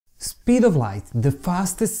speed of light, the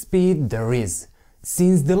fastest speed there is.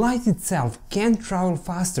 Since the light itself can't travel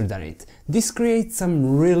faster than it, this creates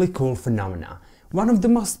some really cool phenomena. One of the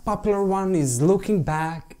most popular one is looking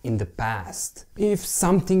back in the past. If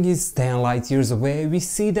something is 10 light years away, we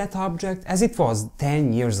see that object as it was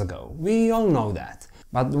 10 years ago. We all know that.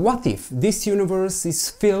 But what if this universe is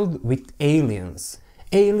filled with aliens?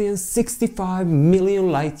 Aliens 65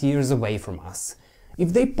 million light years away from us.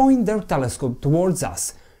 If they point their telescope towards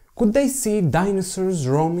us, could they see dinosaurs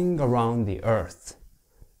roaming around the Earth?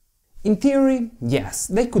 In theory, yes,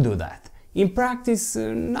 they could do that. In practice,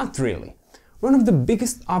 not really. One of the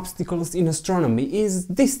biggest obstacles in astronomy is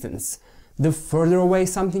distance. The further away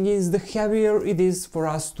something is, the heavier it is for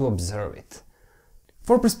us to observe it.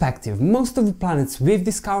 For perspective, most of the planets we've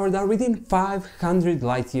discovered are within 500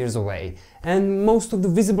 light years away, and most of the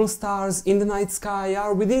visible stars in the night sky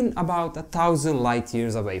are within about 1,000 light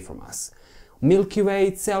years away from us. Milky Way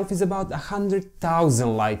itself is about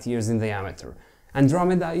 100,000 light years in diameter.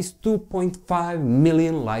 Andromeda is 2.5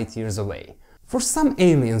 million light years away. For some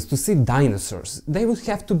aliens to see dinosaurs, they would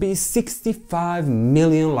have to be 65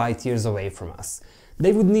 million light years away from us.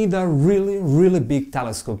 They would need a really big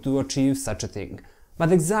telescope to achieve such a thing.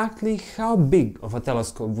 But exactly how big of a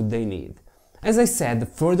telescope would they need? As I said, the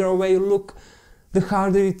further away you look, the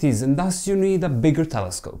harder it is, and thus you need a bigger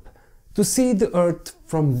telescope. To see the Earth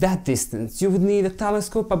from that distance, you would need a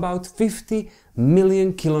telescope about 50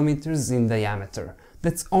 million kilometers in diameter.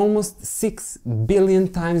 That's almost 6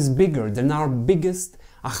 billion times bigger than our biggest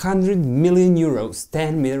 100 million euros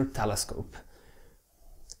 10-meter telescope.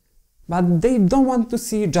 But they don't want to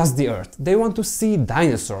see just the Earth, they want to see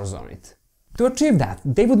dinosaurs on it. To achieve that,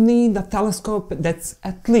 they would need a telescope that's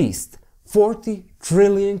at least 40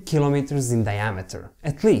 trillion kilometers in diameter,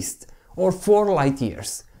 at least, or 4 light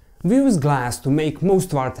years. We use glass to make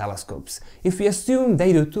most of our telescopes. If we assume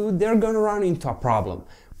they do too, they're gonna run into a problem.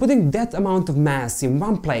 Putting that amount of mass in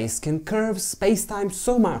one place can curve space-time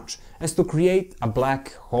so much as to create a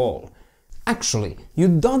black hole. Actually, you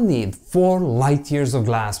don't need 4 light years of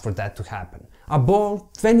glass for that to happen. A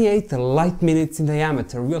ball 28 light minutes in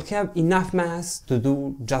diameter will have enough mass to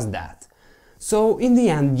do just that. So in the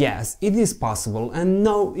end, yes, it is possible, and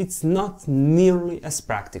no, it's not nearly as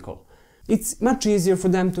practical. It's much easier for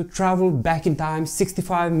them to travel back in time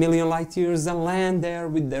 65 million light years and land there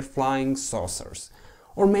with their flying saucers.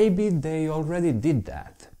 Or maybe they already did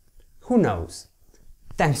that. Who knows?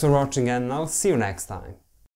 Thanks for watching, and I'll see you next time.